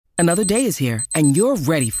Another day is here, and you're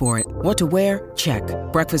ready for it. What to wear? Check.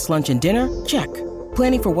 Breakfast, lunch, and dinner? Check.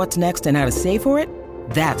 Planning for what's next and how to save for it?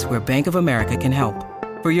 That's where Bank of America can help.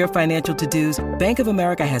 For your financial to-dos, Bank of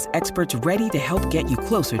America has experts ready to help get you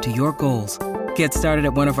closer to your goals. Get started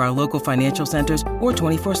at one of our local financial centers or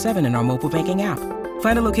 24/7 in our mobile banking app.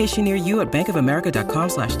 Find a location near you at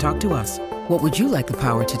bankofamerica.com/talktous. What would you like the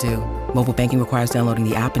power to do? Mobile banking requires downloading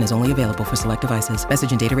the app and is only available for select devices.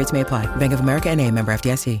 Message and data rates may apply. Bank of America N.A., member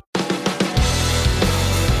FDIC.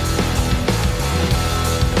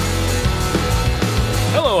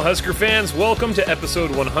 Hello, Husker fans. Welcome to episode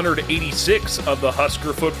 186 of the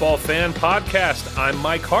Husker Football Fan Podcast. I'm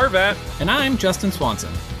Mike Harvat. And I'm Justin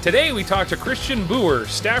Swanson. Today we talk to Christian Boer,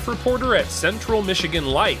 staff reporter at Central Michigan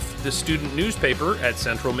Life, the student newspaper at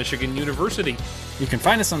Central Michigan University. You can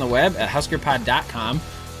find us on the web at huskerpod.com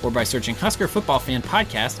or by searching Husker Football Fan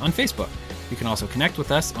Podcast on Facebook. You can also connect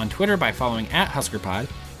with us on Twitter by following @HuskerPod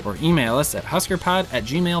or email us at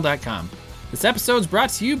huskerpod@gmail.com. This episode is brought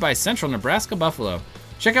to you by Central Nebraska Buffalo.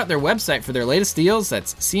 Check out their website for their latest deals.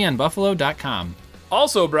 That's cnbuffalo.com.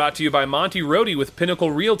 Also brought to you by Monty Rohde with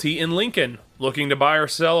Pinnacle Realty in Lincoln. Looking to buy or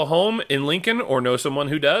sell a home in Lincoln or know someone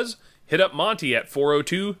who does? Hit up Monty at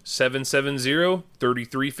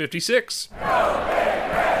 402-770-3356.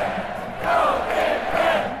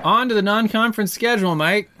 On to the non-conference schedule,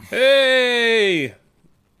 Mike. Hey!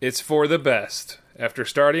 It's for the best. After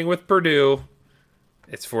starting with Purdue,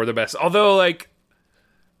 it's for the best. Although,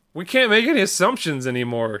 we can't make any assumptions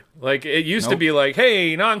anymore. It used to be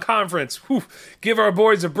hey, non-conference, give our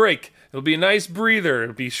boys a break. It'll be a nice breather.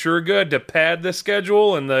 It'll be sure good to pad the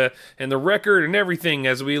schedule and the record and everything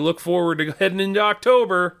as we look forward to heading into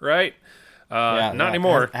October, right? Not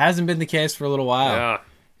anymore. It hasn't been the case for a little while.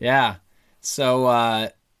 Yeah. So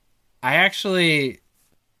I actually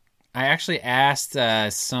asked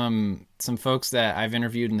some folks that I've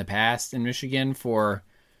interviewed in the past in Michigan for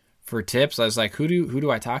tips. I was like, who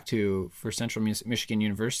do I talk to for Central Michigan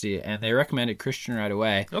University? And they recommended Christian right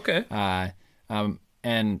away. Okay.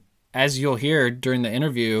 And as you'll hear during the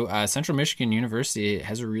interview, Central Michigan University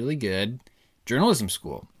has a really good journalism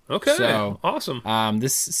school. Okay, so awesome.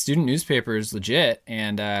 This student newspaper is legit,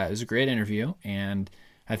 and it was a great interview, and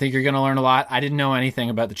I think you're going to learn a lot. I didn't know anything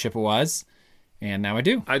about the Chippewas, and now I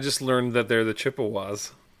do. I just learned that they're the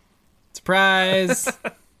Chippewas. Surprise!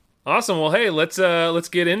 Awesome. Well, hey, let's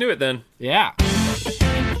get into it then. Yeah.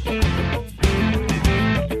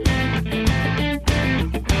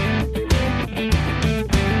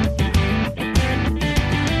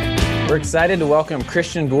 We're excited to welcome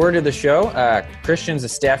Christian Boer to the show. Christian's a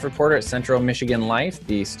staff reporter at Central Michigan Life,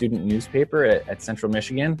 the student newspaper at Central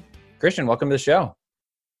Michigan. Christian, welcome to the show.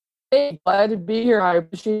 Hey, glad to be here. I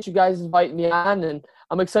appreciate you guys inviting me on, and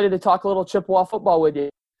I'm excited to talk a little Chippewa football with you.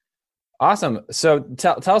 Awesome. So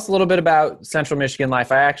tell us a little bit about Central Michigan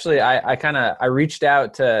Life. I reached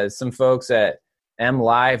out to some folks at M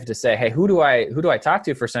Live to say, hey, who do I talk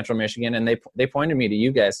to for Central Michigan? And they pointed me to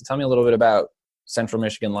you guys. So tell me a little bit about Central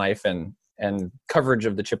Michigan Life and coverage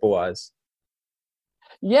of the Chippewas.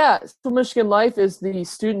 Yeah, Central Michigan Life is the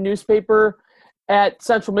student newspaper at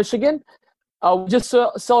Central Michigan. We just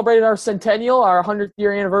celebrated our centennial, our 100th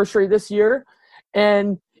year anniversary this year,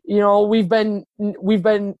 and we've been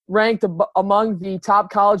ranked among the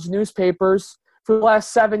top college newspapers for the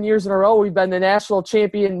last 7 years in a row. We've been the national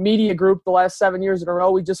champion media group the last 7 years in a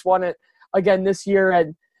row. We just won it again this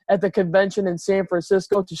year at the convention in San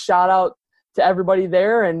Francisco. To shout out to everybody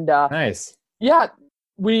there, and nice. Yeah,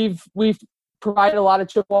 we've provided a lot of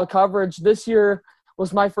Chippewa coverage. This year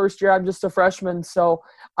was my first year. I'm just a freshman, so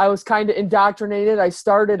I was kind of indoctrinated. I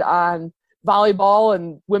started on volleyball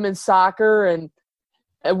and women's soccer and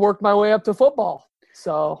worked my way up to football.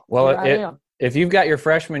 So well, I am. If you've got your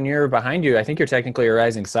freshman year behind you, I think you're technically a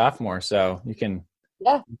rising sophomore, so you can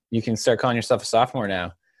start calling yourself a sophomore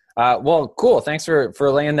now. Well, cool. Thanks for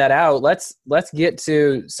laying that out. Let's get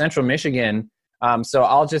to Central Michigan. So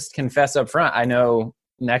I'll just confess up front, I know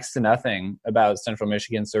next to nothing about Central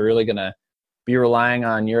Michigan, so really going to be relying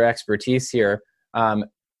on your expertise here.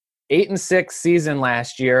 8-6 season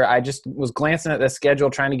last year. I just was glancing at the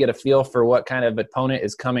schedule, trying to get a feel for what kind of opponent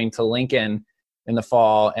is coming to Lincoln in the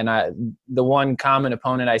fall. And the one common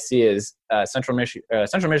opponent I see is Central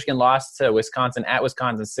Michigan lost to Wisconsin at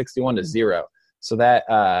Wisconsin 61-0. So that,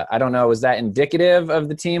 I don't know, was that indicative of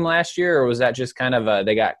the team last year, or was that just kind of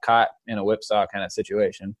they got caught in a whipsaw kind of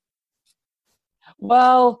situation?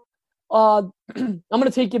 Well, I'm going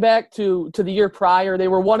to take you back to the year prior. They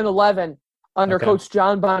were 1-11 under Coach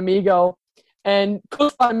John Bonamigo. And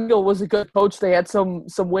Coach Bonamigo was a good coach. They had some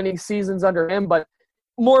winning seasons under him, but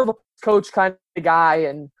more of a coach kind of guy.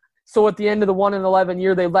 And So at the end of the 1-11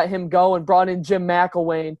 year, they let him go and brought in Jim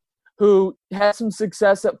McElwain, who had some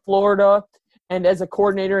success at Florida and as a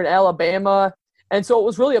coordinator in Alabama. And so it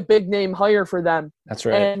was really a big name hire for them. That's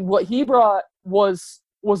right. And what he brought was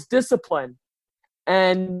discipline.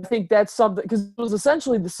 And I think that's something, because it was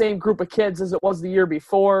essentially the same group of kids as it was the year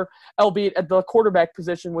before, albeit at the quarterback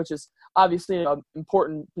position, which is obviously an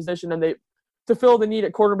important position. And to fill the need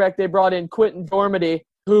at quarterback, they brought in Quentin Dormady,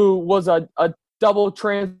 who was a double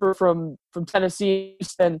transfer from Tennessee.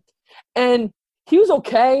 And he was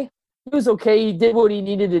okay. He was okay. He did what he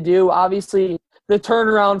needed to do. Obviously, the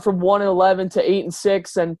turnaround from 1-11 to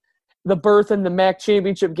 8-6 and the berth in the MAC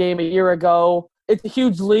championship game a year ago, it's a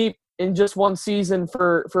huge leap in just one season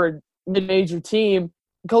for a mid-major team.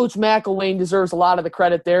 Coach McElwain deserves a lot of the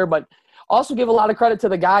credit there, but also give a lot of credit to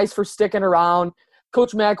the guys for sticking around.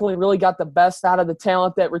 Coach McElwain really got the best out of the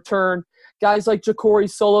talent that returned. Guys like Ja'Cory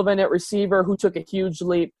Sullivan at receiver, who took a huge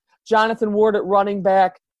leap. Jonathan Ward at running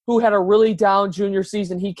back, who had a really down junior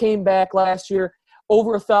season. He came back last year,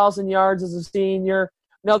 over 1,000 yards as a senior.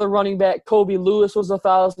 Another running back, Kobe Lewis, was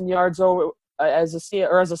 1,000 yards over as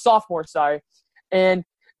a sophomore. And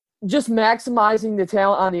just maximizing the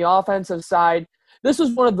talent on the offensive side. This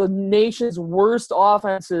was one of the nation's worst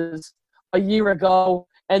offenses a year ago.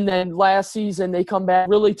 And then last season, they come back,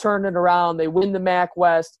 really turn it around. They win the MAC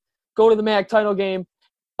West, go to the MAC title game.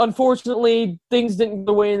 Unfortunately, things didn't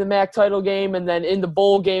go away in the MAC title game. And then in the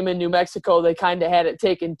bowl game in New Mexico, they kind of had it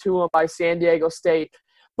taken to them by San Diego State.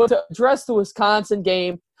 But to address the Wisconsin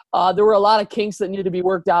game, there were a lot of kinks that needed to be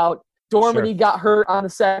worked out. Dormady got hurt on the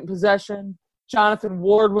second possession. Jonathan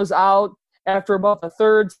Ward was out after about the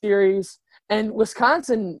third series. And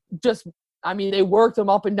Wisconsin they worked them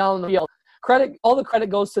up and down the field. All the credit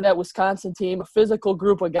goes to that Wisconsin team, a physical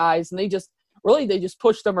group of guys, and they just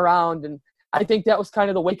pushed them around. And I think that was kind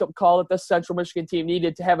of the wake-up call that this Central Michigan team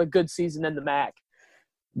needed to have a good season in the MAC.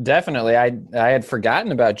 Definitely. I had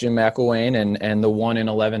forgotten about Jim McElwain and the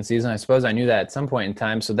 1-11 season. I suppose I knew that at some point in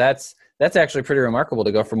time. So that's actually pretty remarkable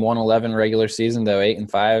to go from 1-11 regular season to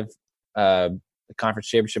 8-5 conference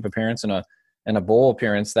championship appearance and a bowl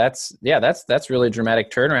appearance. That's really a dramatic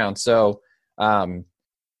turnaround. So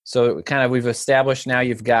kind of we've established now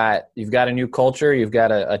you've got a new culture, you've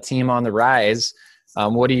got a team on the rise.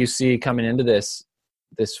 What do you see coming into this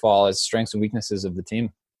fall as strengths and weaknesses of the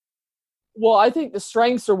team? Well, I think the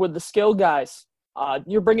strengths are with the skill guys.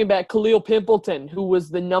 You're bringing back Khalil Pimpleton, who was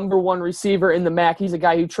the number one receiver in the MAC. He's a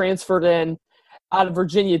guy who transferred in out of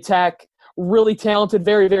Virginia Tech, really talented,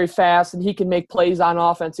 very, very fast, and he can make plays on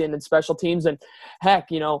offense and in special teams. And heck,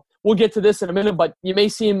 we'll get to this in a minute, but you may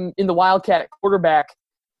see him in the Wildcat quarterback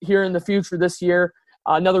here in the future this year.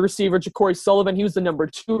 Another receiver, Ja'Cory Sullivan, he was the number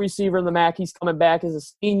 2 receiver in the MAC. He's coming back as a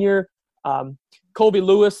senior. Kobe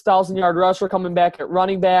Lewis, 1,000-yard rusher, coming back at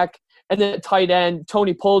running back. And then at tight end,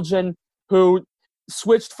 Tony Poljan, who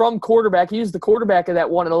switched from quarterback. He was the quarterback of that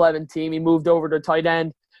 1-11 team. He moved over to tight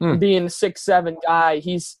end, being a 6'7" guy.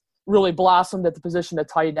 He's really blossomed at the position of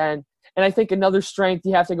tight end. And I think another strength,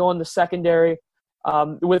 you have to go in the secondary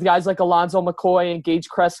with guys like Alonzo McCoy and Gage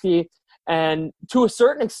Kresge, and to a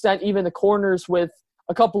certain extent, even the corners with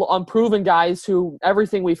a couple of unproven guys who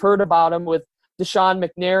everything we've heard about them with Deshaun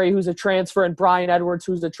McNary, who's a transfer, and Brian Edwards,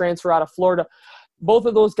 who's a transfer out of Florida. Both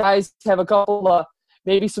of those guys have a couple of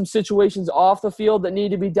maybe some situations off the field that need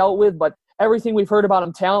to be dealt with, but everything we've heard about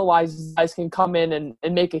them talent-wise, guys can come in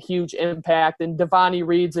and make a huge impact. And Devonnie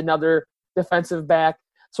Reed's another defensive back.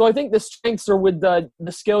 So I think the strengths are with the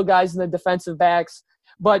skill guys and the defensive backs.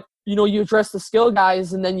 But, you address the skill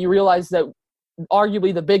guys and then you realize that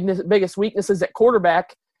arguably the biggest weakness is at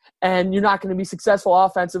quarterback, and you're not going to be successful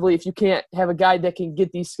offensively if you can't have a guy that can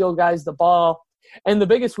get these skill guys the ball. And the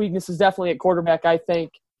biggest weakness is definitely at quarterback, I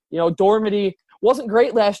think. Dormady wasn't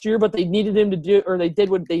great last year, but they needed him to do, or they did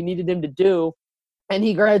what they needed him to do, and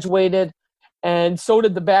he graduated. And so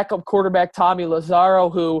did the backup quarterback, Tommy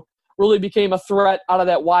Lazaro, who really became a threat out of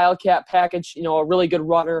that Wildcat package, a really good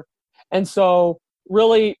runner. And so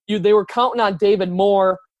really they were counting on David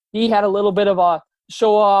Moore. He had a little bit of a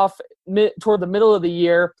show-off toward the middle of the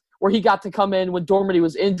year where he got to come in when Dormady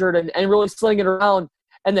was injured and really sling it around.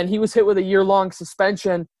 And then he was hit with a year-long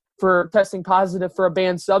suspension for testing positive for a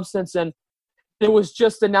banned substance. And it was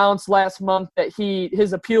just announced last month that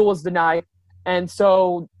his appeal was denied. And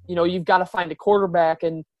so, you've got to find a quarterback.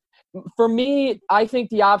 And for me, I think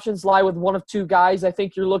the options lie with one of two guys. I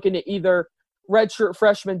think you're looking at either redshirt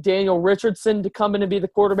freshman Daniel Richardson to come in and be the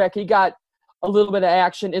quarterback. He got a little bit of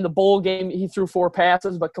action in the bowl game. He threw 4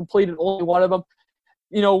 passes, but completed only one of them.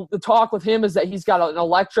 The talk with him is that he's got an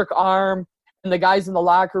electric arm, and the guys in the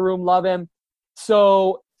locker room love him.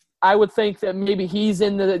 So I would think that maybe he's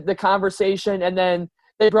in the conversation. And then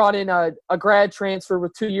they brought in a grad transfer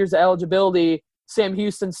with 2 years of eligibility, Sam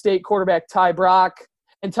Houston State quarterback Ty Brock.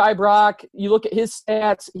 And Ty Brock, you look at his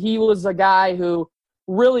stats, he was a guy who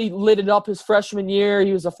really lit it up his freshman year.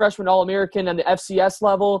 He was a freshman All-American on the FCS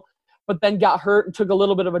level, but then got hurt and took a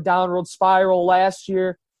little bit of a downward spiral last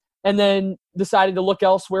year, and then decided to look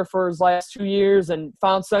elsewhere for his last 2 years and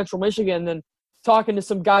found Central Michigan. And talking to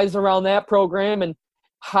some guys around that program, and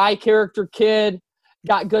high character kid,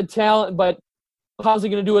 got good talent, but how's he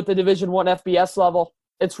going to do at the Division I FBS level?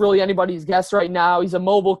 It's really anybody's guess right now. He's a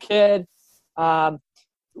mobile kid.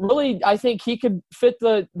 Really, I think he could fit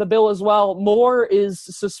the bill as well. Moore is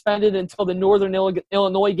suspended until the Northern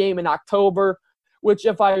Illinois game in October, which,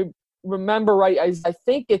 if I remember right, I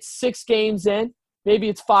think it's 6 games in. Maybe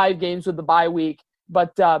it's 5 games with the bye week.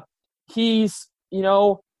 But he's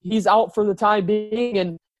out for the time being.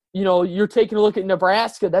 And, you're taking a look at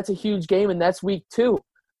Nebraska. That's a huge game, and that's week 2.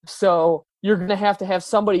 So you're going to have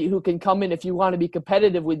somebody who can come in if you want to be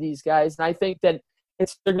competitive with these guys. And I think that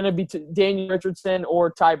they're going to be Daniel Richardson or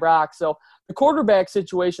Ty Brock. So the quarterback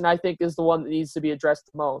situation, I think, is the one that needs to be addressed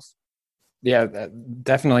the most. Yeah, that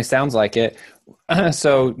definitely sounds like it.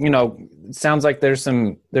 So, it sounds like there's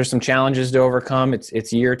some challenges to overcome.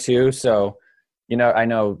 It's year 2. So, I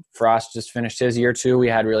know Frost just finished his year 2. We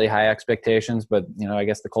had really high expectations, but, I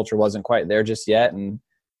guess the culture wasn't quite there just yet. And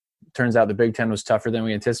it turns out the Big Ten was tougher than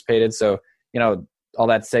we anticipated. So, all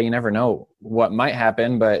that to say, you never know what might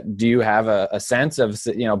happen, but do you have a sense of,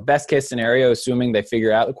 best case scenario, assuming they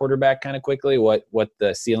figure out the quarterback kind of quickly, what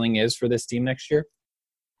the ceiling is for this team next year?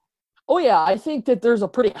 Oh yeah, I think that there's a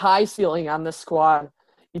pretty high ceiling on this squad.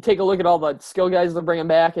 You take a look at all the skill guys they're bringing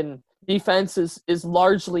back, and defense is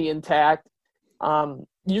largely intact.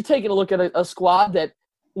 You're taking a look at a squad that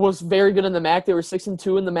was very good in the MAC. They were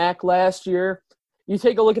 6-2 in the MAC last year. You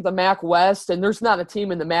take a look at the MAC West, and there's not a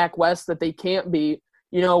team in the MAC West that they can't beat.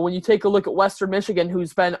 When you take a look at Western Michigan,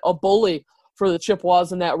 who's been a bully for the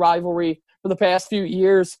Chippewas in that rivalry for the past few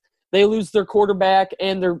years, they lose their quarterback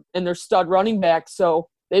and their stud running back. So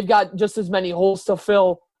they've got just as many holes to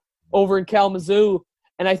fill over in Kalamazoo.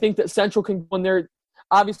 And I think that Central can, when they're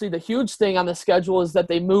obviously the huge thing on the schedule is that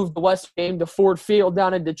they moved the West game to Ford Field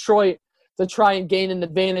down in Detroit to try and gain an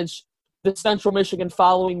advantage the Central Michigan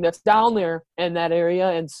following that's down there in that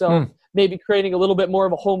area. And so maybe creating a little bit more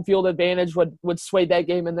of a home field advantage would sway that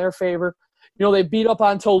game in their favor. They beat up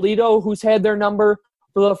on Toledo, who's had their number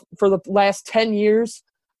for the last 10 years.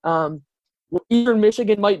 Eastern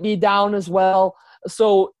Michigan might be down as well.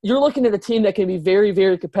 So you're looking at a team that can be very,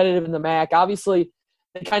 very competitive in the MAC. Obviously,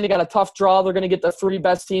 they kind of got a tough draw. They're going to get the 3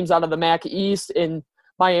 best teams out of the MAC East in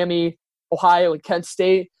Miami, Ohio, and Kent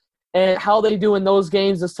State. And how they do in those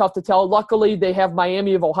games is tough to tell. Luckily, they have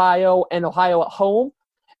Miami of Ohio and Ohio at home.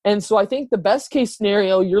 And so I think the best case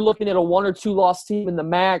scenario, you're looking at a 1 or 2 loss team in the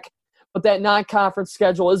MAC, but that non-conference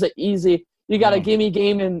schedule isn't easy. You got a gimme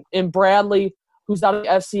game in Bradley, who's out of the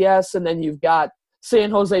FCS, and then you've got San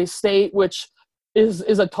Jose State, which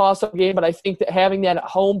is a toss-up game, but I think that having that at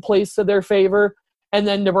home plays to their favor. And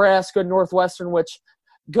then Nebraska, Northwestern, which –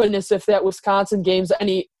 goodness, if that Wisconsin game's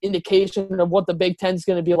any indication of what the Big Ten is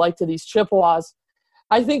going to be like to these Chippewas,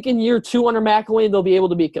 I think in year 2 under McElwain, they'll be able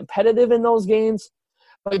to be competitive in those games.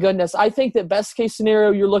 My goodness, I think that best case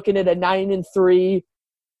scenario, you're looking at a 9-3,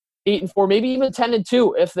 8-4, maybe even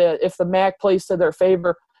 10-2 if the MAC plays to their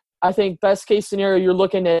favor. I think best case scenario, you're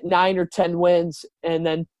looking at 9 or 10 wins, and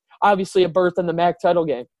then obviously a berth in the MAC title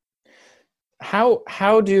game. How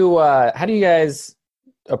do you guys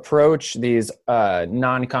approach these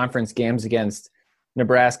non-conference games against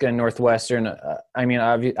Nebraska and Northwestern?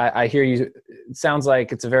 I hear you. It sounds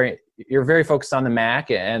like you're very focused on the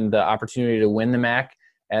MAC and the opportunity to win the MAC.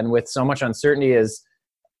 And with so much uncertainty,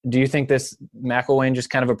 do you think this McElwain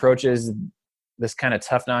just kind of approaches this kind of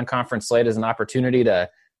tough non-conference slate as an opportunity to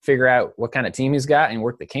figure out what kind of team he's got and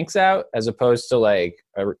work the kinks out, as opposed to like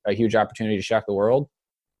a huge opportunity to shock the world?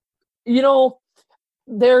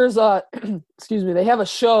 There's they have a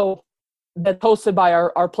show that's hosted by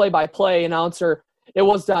our play-by-play announcer. It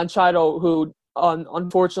was Don Chido, who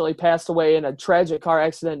unfortunately passed away in a tragic car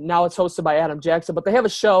accident. Now it's hosted by Adam Jackson. But they have a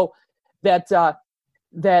show that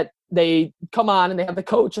they come on, and they have the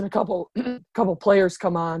coach and a couple players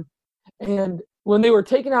come on. And when they were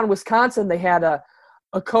taking on Wisconsin, they had a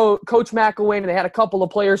Coach McElwain, and they had a couple of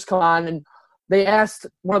players come on, and they asked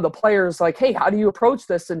one of the players, like, hey, how do you approach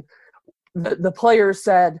this? And the players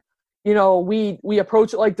said, we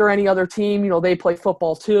approach it like they're any other team. They play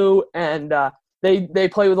football too, and they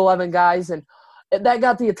play with 11 guys. And that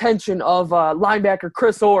got the attention of linebacker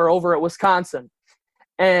Chris Orr over at Wisconsin.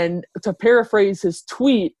 And to paraphrase his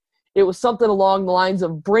tweet, it was something along the lines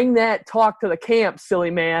of "Bring that talk to the camp,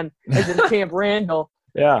 silly man," as in Camp Randall.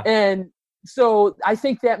 Yeah. And so I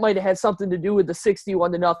think that might have had something to do with the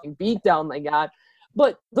 61-0 beatdown they got.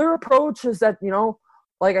 But their approach is that,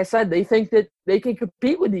 like I said, they think that they can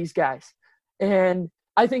compete with these guys. And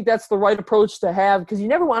I think that's the right approach to have, because you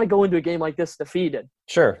never want to go into a game like this defeated.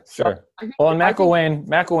 Sure. So Well, and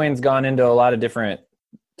McElwain's gone into a lot of different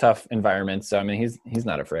tough environments. So, I mean, he's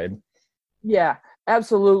not afraid. Yeah,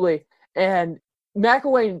 absolutely. And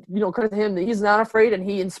McElwain, credit to him that he's not afraid, and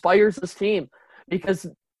he inspires his team, because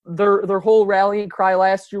their whole rallying cry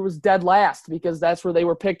last year was dead last, because that's where they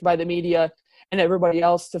were picked by the media and everybody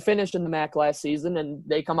else to finish in the MAC last season, and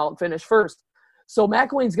they come out and finish first. So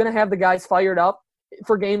McElwain's going to have the guys fired up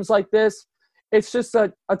for games like this. It's just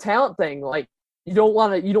a talent thing. Like, you don't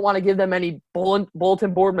want to give them any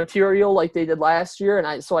bulletin board material like they did last year,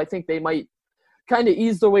 and so I think they might kind of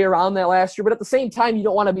ease their way around that last year. But at the same time, you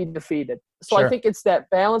don't want to be defeated. So Sure. I think it's that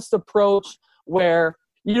balanced approach where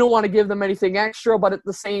you don't want to give them anything extra, but at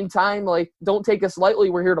the same time, like, don't take us lightly.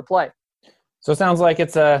 We're here to play. So it sounds like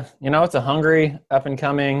it's a hungry, up and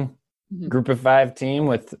coming group of 5 team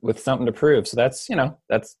with something to prove. So that's a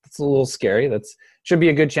little scary. That's should be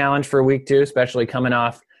a good challenge for week 2, especially coming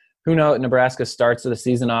off. Who knows? Nebraska starts the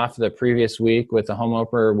season off the previous week with a home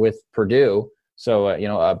opener with Purdue. So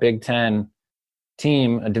a Big Ten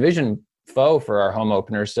team, a division foe for our home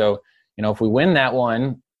opener. So if we win that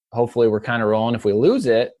one, hopefully we're kind of rolling. If we lose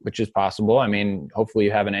it, which is possible, I mean, hopefully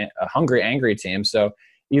you have a hungry, angry team. So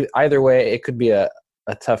either way, it could be a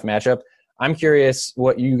tough matchup. I'm curious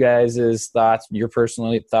what you guys' thoughts, your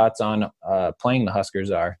personal thoughts on playing the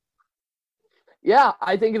Huskers are. Yeah,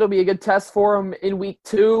 I think it'll be a good test for them in week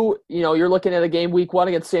 2. You're looking at a game week 1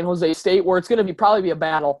 against San Jose State where it's going to probably be a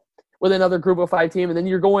battle with another group of 5 team. And then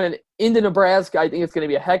you're going into Nebraska. I think it's going to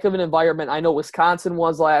be a heck of an environment. I know Wisconsin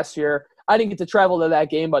was last year. I didn't get to travel to that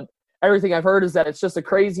game, but everything I've heard is that it's just a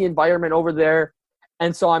crazy environment over there.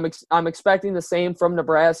 And so I'm expecting the same from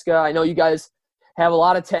Nebraska. I know you guys have a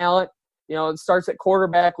lot of talent. It starts at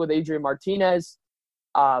quarterback with Adrian Martinez.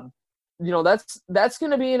 That's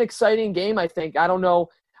going to be an exciting game, I think. I don't know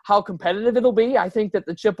how competitive it'll be. I think that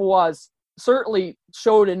the Chippewas certainly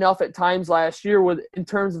showed enough at times last year in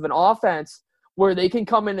terms of an offense where they can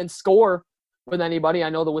come in and score with anybody. I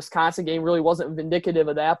know the Wisconsin game really wasn't vindicative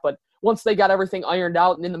of that, but once they got everything ironed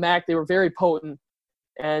out and in the MAC, they were very potent.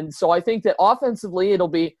 And so I think that offensively it'll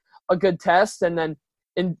be a good test. And then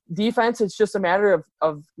in defense, it's just a matter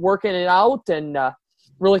of working it out and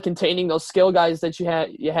really containing those skill guys that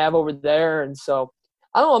you have over there. And so,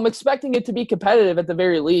 I don't know, I'm expecting it to be competitive at the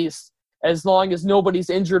very least, as long as nobody's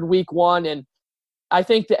injured week 1. And I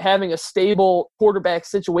think that having a stable quarterback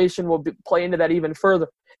situation will play into that even further.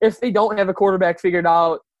 If they don't have a quarterback figured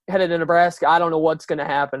out headed to Nebraska, I don't know what's going to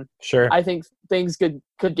happen. Sure. I think things could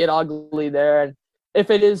get ugly there. And if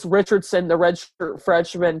it is Richardson, the redshirt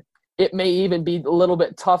freshman, it may even be a little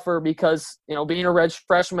bit tougher because, being a red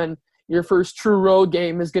freshman, your first true road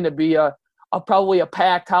game is going to be probably a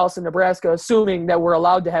packed house in Nebraska, assuming that we're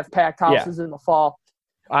allowed to have packed houses in the fall.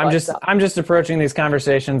 I'm just approaching these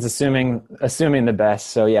conversations assuming the best.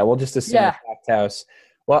 So yeah, we'll just assume a packed house.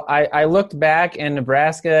 Well, I looked back, and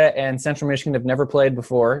Nebraska and Central Michigan have never played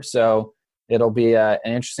before, so it'll be an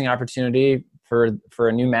interesting opportunity for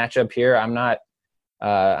a new matchup here. I'm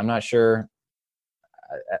not sure.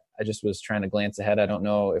 I just was trying to glance ahead. I don't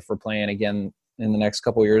know if we're playing again in the next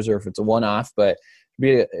couple of years or if it's a one-off, but it'll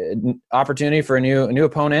be an opportunity for a new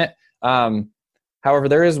opponent. However,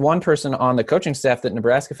 there is one person on the coaching staff that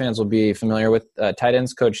Nebraska fans will be familiar with, tight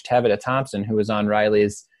ends coach Tavita Thompson, who was on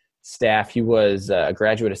Riley's staff. He was a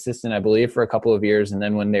graduate assistant, I believe, for a couple of years, and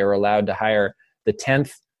then when they were allowed to hire the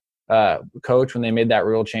 10th coach, when they made that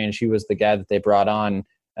rule change, he was the guy that they brought on.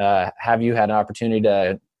 Have you had an opportunity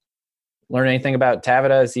to learn anything about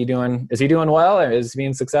Tavita? Is he doing well? Is he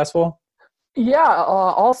being successful? Yeah,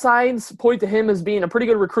 all signs point to him as being a pretty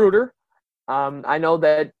good recruiter. I know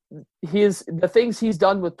that the things he's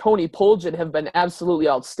done with Tony Poljan have been absolutely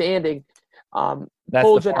outstanding. That's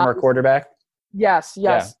Poljan, the former quarterback? Yes.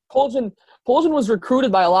 Yeah. Poljan was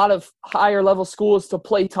recruited by a lot of higher level schools to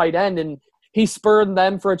play tight end, and he spurred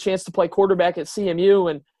them for a chance to play quarterback at CMU.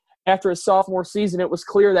 And after his sophomore season, it was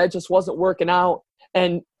clear that just wasn't working out.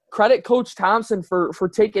 And credit Coach Thompson for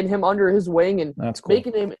taking him under his wing and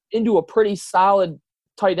making him into a pretty solid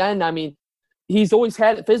tight end. I mean, he's always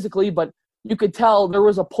had it physically, but you could tell there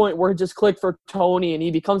was a point where it just clicked for Tony and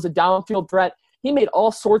he becomes a downfield threat. He made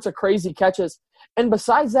all sorts of crazy catches. And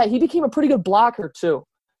besides that, he became a pretty good blocker too.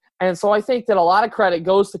 And so I think that a lot of credit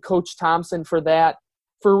goes to Coach Thompson for that,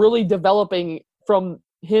 for really developing from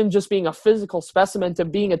him just being a physical specimen to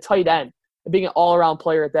being a tight end and being an all-around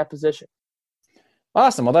player at that position.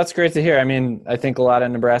 Awesome. Well, that's great to hear. I mean, I think a lot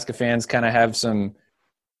of Nebraska fans kind of have some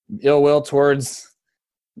ill will towards,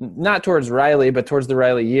 not towards Riley, but towards the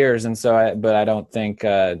Riley years. And so, I don't think,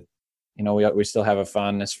 we still have a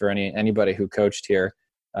fondness for anybody who coached here,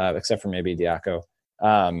 except for maybe Diaco.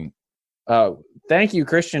 Thank you,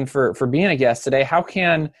 Christian, for being a guest today. How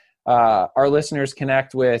can our listeners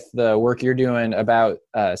connect with the work you're doing about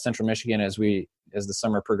Central Michigan as the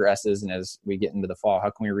summer progresses and as we get into the fall? How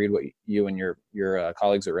can we read what you and your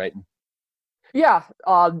colleagues are writing? Yeah,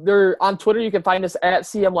 they're on Twitter. You can find us at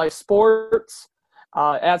CM Life Sports,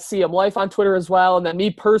 at CM Life on Twitter as well. And then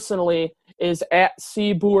me personally is at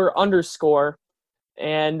CBooher_,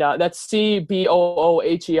 and that's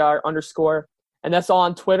CBOOHER_, and that's all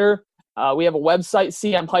on Twitter. We have a website,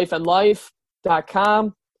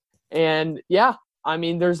 cm-life.com. And yeah, I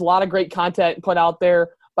mean, there's a lot of great content put out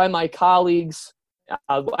there by my colleagues.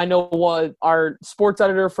 I know our sports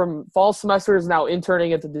editor from fall semester is now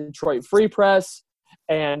interning at the Detroit Free Press,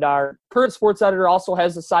 and our current sports editor also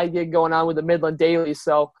has a side gig going on with the Midland Daily.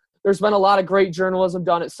 So there's been a lot of great journalism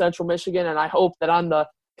done at Central Michigan, and I hope that I'm the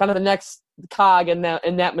kind of the next cog in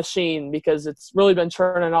that machine, because it's really been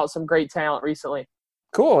churning out some great talent recently.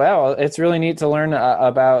 Cool. Well, it's really neat to learn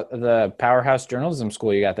about the powerhouse journalism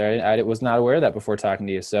school you got there. I was not aware of that before talking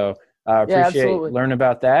to you. So appreciate learning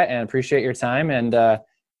about that, and appreciate your time. And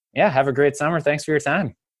have a great summer. Thanks for your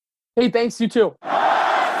time. Hey, thanks. You too.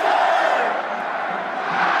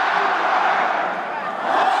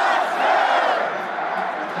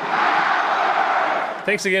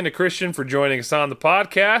 Thanks again to Christian for joining us on the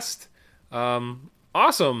podcast.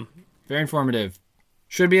 Awesome. Very informative.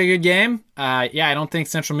 Should be a good game. I don't think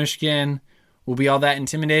Central Michigan will be all that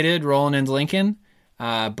intimidated rolling into Lincoln.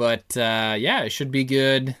 But it should be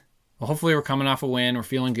good. Well, hopefully we're coming off a win. We're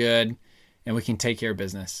feeling good, and we can take care of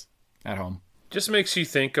business at home. Just makes you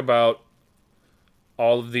think about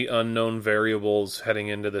all of the unknown variables heading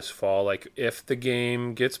into this fall. Like, if the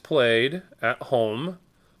game gets played at home,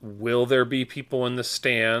 will there be people in the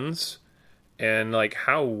stands? And, like,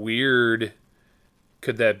 how weird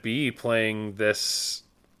could that be, playing this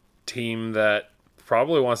team that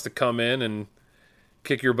probably wants to come in and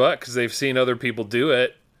kick your butt because they've seen other people do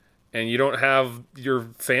it, and you don't have your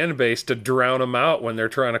fan base to drown them out when they're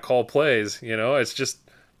trying to call plays? It's just,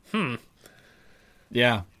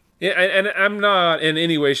 Yeah. Yeah, and I'm not in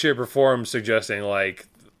any way, shape, or form suggesting, like,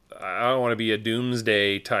 I don't want to be a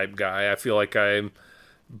doomsday type guy. I feel like I'm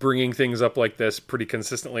bringing things up like this pretty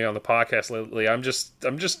consistently on the podcast lately. I'm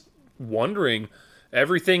just wondering.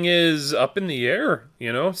 Everything is up in the air,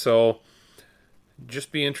 so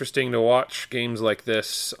just be interesting to watch games like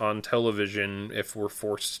this on television if we're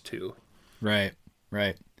forced to. Right.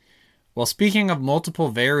 Well, speaking of multiple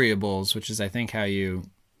variables, which is, I think, how you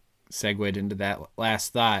segued into that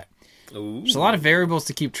last thought, there's a lot of variables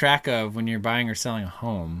to keep track of when you're buying or selling a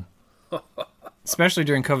home, especially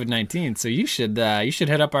during COVID-19. So you should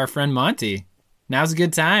hit up our friend Monty. Now's a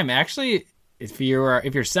good time. Actually, if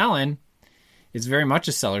you're selling, it's very much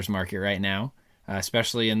a seller's market right now,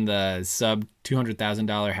 especially in the sub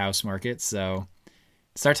 $200,000 house market. So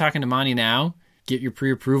start talking to Monty now, get your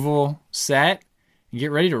pre-approval set, and get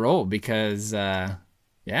ready to roll, because,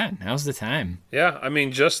 now's the time. Yeah, I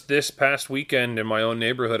mean, just this past weekend in my own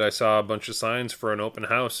neighborhood, I saw a bunch of signs for an open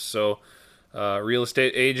house. So real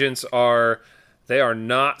estate agents are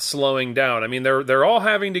not slowing down. I mean, they're all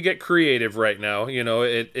having to get creative right now.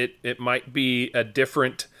 It might be a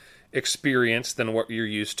different experience than what you're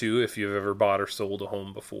used to if you've ever bought or sold a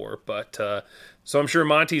home before. But so I'm sure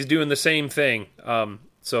Monty's doing the same thing. Don't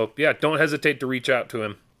hesitate to reach out to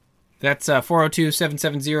him. That's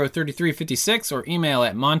 402-770-3356, or email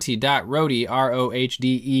at monty.rohde,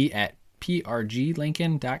 ROHDE, at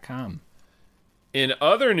prglincoln.com. In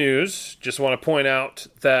other news, just want to point out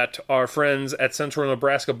that our friends at Central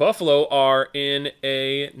Nebraska Buffalo are in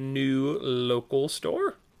a new local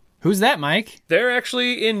store. Who's that, Mike? They're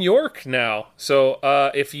actually in York now. So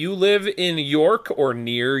if you live in York or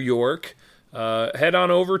near York, head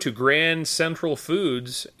on over to Grand Central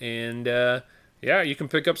Foods, and you can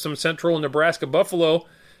pick up some Central Nebraska Buffalo.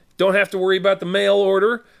 Don't have to worry about the mail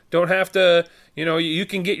order. Don't have to, you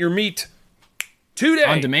can get your meat today.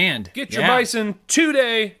 On demand. Get your bison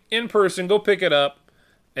today in person. Go pick it up.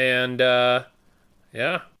 And, us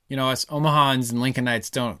Omahans and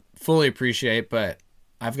Lincolnites don't fully appreciate, but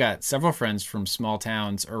I've got several friends from small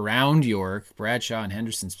towns around York, Bradshaw and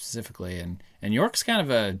Henderson specifically, and York's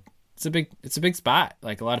kind of it's a big spot.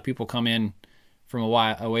 Like, a lot of people come in from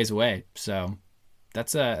a ways away, so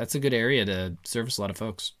that's a good area to service a lot of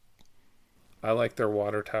folks. I like their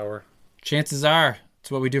water tower. Chances are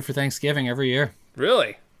it's what we do for Thanksgiving every year.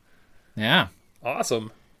 Really? Yeah.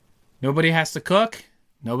 Awesome. Nobody has to cook.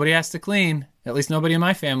 Nobody has to clean. At least nobody in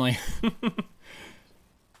my family.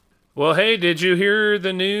 Well, hey, did you hear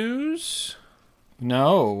the news?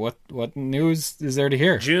 No. What news is there to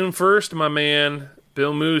hear? June 1st, my man,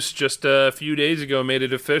 Bill Moose, just a few days ago made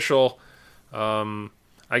it official.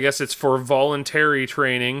 I guess it's for voluntary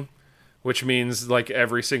training, which means like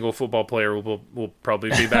every single football player will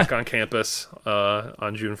probably be back on campus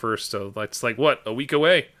on June 1st. So that's like, what, a week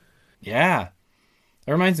away? Yeah.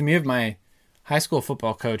 That reminds me of my high school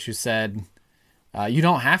football coach who said, you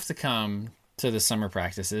don't have to come to the summer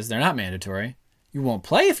practices. They're not mandatory. You won't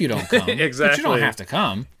play if you don't come. Exactly. But you don't have to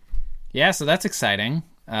come. Yeah, so that's exciting.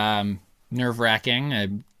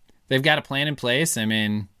 Nerve-wracking. They've got a plan in place. I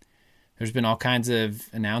mean, there's been all kinds of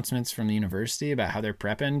announcements from the university about how they're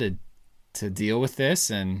prepping to deal with this,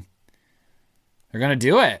 and they're going to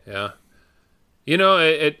do it. Yeah. You know,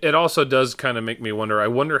 it also does kind of make me wonder. I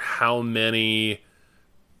wonder how many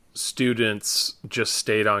students just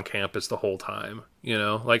stayed on campus the whole time. You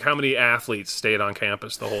know, like how many athletes stayed on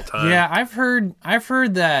campus the whole time. Yeah, I've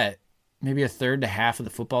heard that maybe a third to half of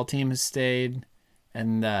the football team has stayed,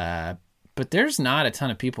 and but there's not a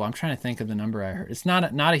ton of people. I'm trying to think of the number I heard. It's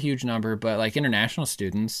not a huge number, but like international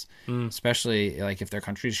students, especially like if their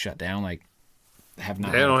country's shut down, like they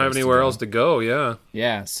don't have anywhere else to go. Yeah.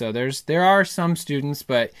 Yeah. So there are some students,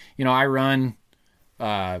 but you know, I run,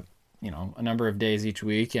 a number of days each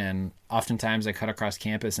week, and oftentimes I cut across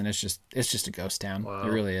campus, and it's just a ghost town. Wow. It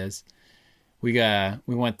really is. We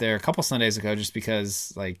went there a couple Sundays ago just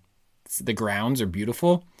because like the grounds are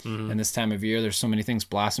beautiful, and this time of year there's so many things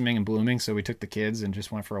blossoming and blooming. So we took the kids and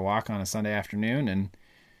just went for a walk on a Sunday afternoon, and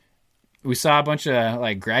we saw a bunch of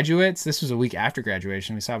like graduates. This was a week after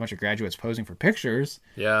graduation. We saw a bunch of graduates posing for pictures.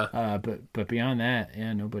 Yeah. But beyond that,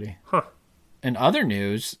 yeah, nobody. Huh. In other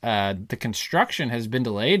news, the construction has been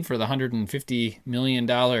delayed for the $150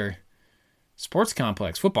 million sports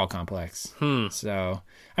complex, football complex. So,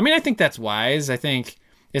 I mean, I think that's wise. I think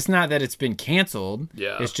it's not that it's been canceled.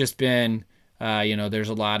 Yeah. It's just been, there's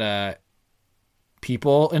a lot of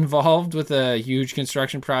people involved with a huge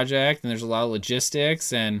construction project, and there's a lot of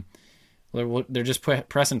logistics, and they're just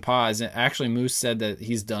pressing pause. And actually, Moose said that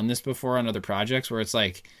he's done this before on other projects where it's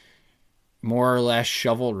like more or less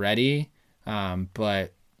shovel ready.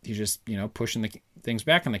 But you just, pushing the things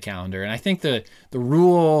back on the calendar. And I think the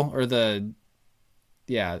rule or at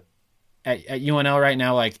UNL right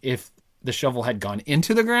now, like if the shovel had gone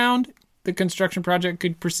into the ground, the construction project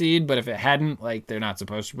could proceed. But if it hadn't, like they're not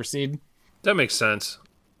supposed to proceed. That makes sense.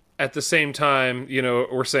 At the same time,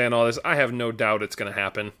 we're saying all this. I have no doubt it's going to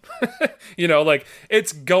happen. Like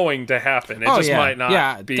it's going to happen. It might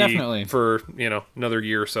not be definitely for, another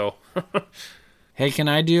year or so. Hey, can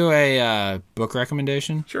I do a book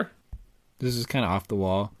recommendation? Sure. This is kind of off the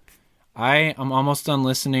wall. I am almost done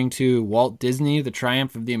listening to Walt Disney, The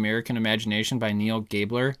Triumph of the American Imagination by Neil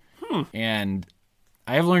Gabler. And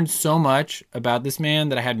I have learned so much about this man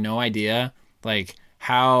that I had no idea, like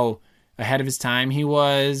how ahead of his time he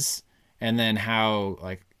was, and then how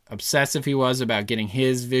like obsessive he was about getting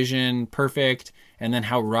his vision perfect, and then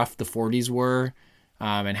how rough the 40s were.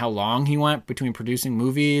 And how long he went between producing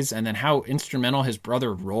movies, and then how instrumental his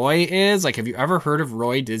brother Roy is. Like, have you ever heard of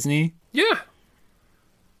Roy Disney? Yeah.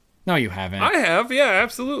 No, you haven't. I have. Yeah,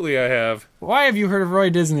 absolutely I have. Why have you heard of Roy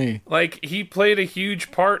Disney? Like, he played a huge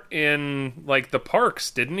part in, like, the parks,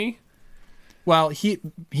 didn't he? Well, he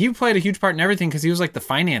played a huge part in everything because he was, like, the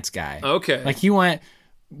finance guy. Okay. Like,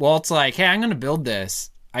 Walt's like, hey, I'm going to build this.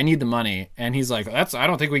 I need the money. And he's like, I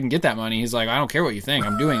don't think we can get that money. He's like, I don't care what you think.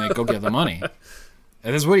 I'm doing it. Go get the money.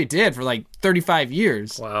 And this is what he did for like 35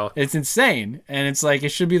 years. Wow. It's insane. And it's like, it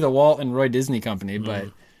should be the Walt and Roy Disney Company.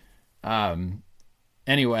 But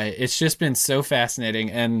anyway, it's just been so fascinating.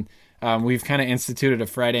 And we've kind of instituted a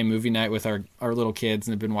Friday movie night with our little kids,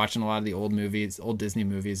 and have been watching a lot of the old Disney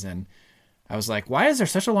movies. And I was like, why is there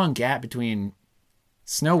such a long gap between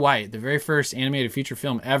Snow White, the very first animated feature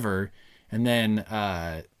film ever, and then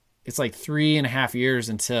it's like 3.5 years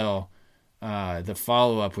until the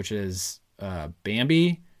follow-up, which is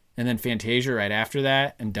Bambi, and then Fantasia right after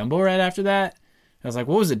that, and Dumbo right after that. I was like,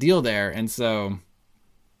 what was the deal there? And so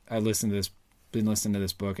I been listening to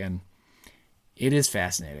this book, and it is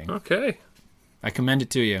fascinating. Okay. I commend it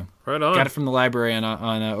to you. Right on. Got it from the library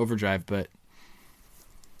on Overdrive, but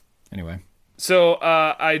anyway. So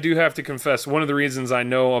I do have to confess, one of the reasons I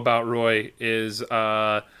know about Roy is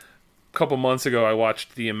a couple months ago I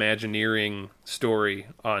watched the Imagineering story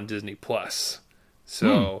on Disney Plus.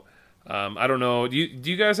 So I don't know. Do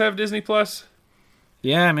you guys have Disney Plus?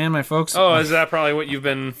 Yeah, man, my folks. Oh, is that probably what you've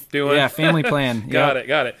been doing? Yeah, family plan. Got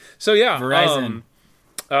it. So yeah, Verizon.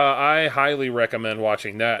 I highly recommend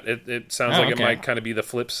watching that. It sounds like okay. it might kind of be the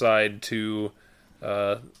flip side to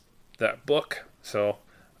that book. So,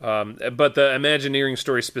 but the Imagineering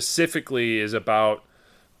story specifically is about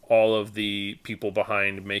all of the people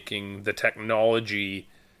behind making the technology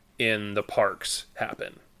in the parks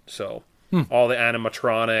happen. So all the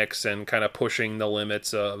animatronics and kind of pushing the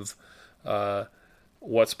limits of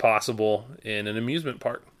what's possible in an amusement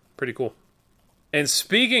park. Pretty cool. And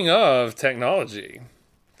speaking of technology,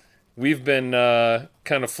 we've been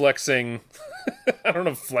kind of flexing. I don't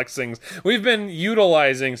know, flexing. We've been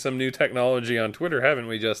utilizing some new technology on Twitter, haven't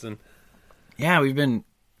we, Justin? Yeah, we've been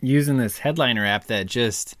using this Headliner app that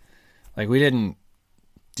just, like, we didn't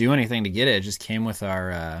do anything to get it. It just came with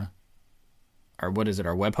our what is it?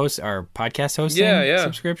 Our web host, our podcast hosting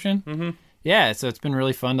subscription. Mm-hmm. Yeah, so it's been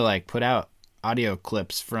really fun to like put out audio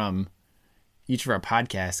clips from each of our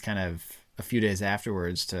podcasts kind of a few days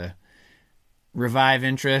afterwards to revive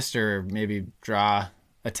interest or maybe draw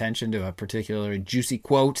attention to a particularly juicy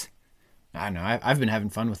quote. I don't know. I've been having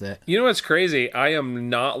fun with it. You know what's crazy? I am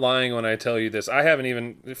not lying when I tell you this. I haven't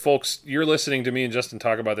even, folks, you're listening to me and Justin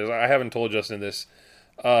talk about this. I haven't told Justin this.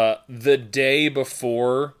 The day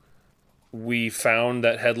before we found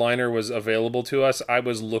that Headliner was available to us, I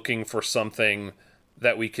was looking for something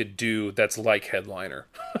that we could do that's like Headliner.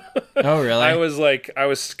 Oh, really? I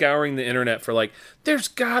was scouring the internet for like, there's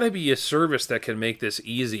gotta be a service that can make this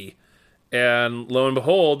easy. And lo and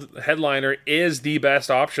behold, Headliner is the best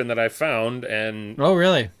option that I've found. And oh,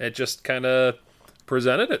 really? It just kind of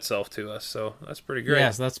presented itself to us. So that's pretty great.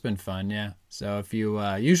 Yeah, so that's been fun, yeah. So if you,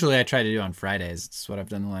 usually I try to do on Fridays. It's what I've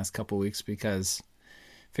done the last couple weeks because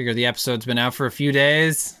I figure the episode's been out for a few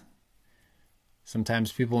days.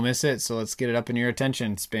 Sometimes people miss it, so let's get it up in your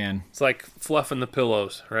attention span. It's like fluffing the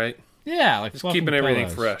pillows, right? Yeah, like just keeping everything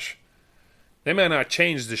fresh. They might not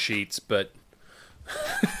change the sheets, but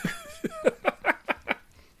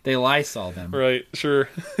they Lysol them. Right, sure.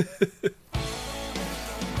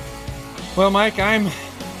 Well, Mike, I'm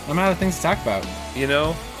out of things to talk about. You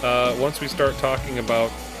know, once we start talking about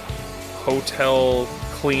hotel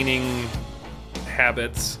cleaning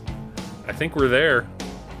habits, I think we're there.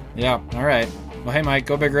 Yeah, all right. Well, hey, Mike,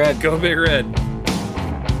 go Big Red. Go Big Red.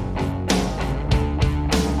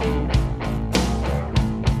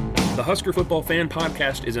 The Husker Football Fan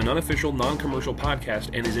Podcast is an unofficial, non-commercial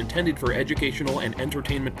podcast and is intended for educational and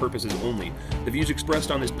entertainment purposes only. The views expressed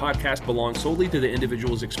on this podcast belong solely to the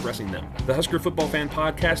individuals expressing them. The Husker Football Fan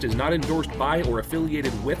Podcast is not endorsed by or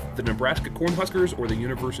affiliated with the Nebraska Cornhuskers or the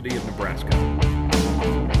University of Nebraska.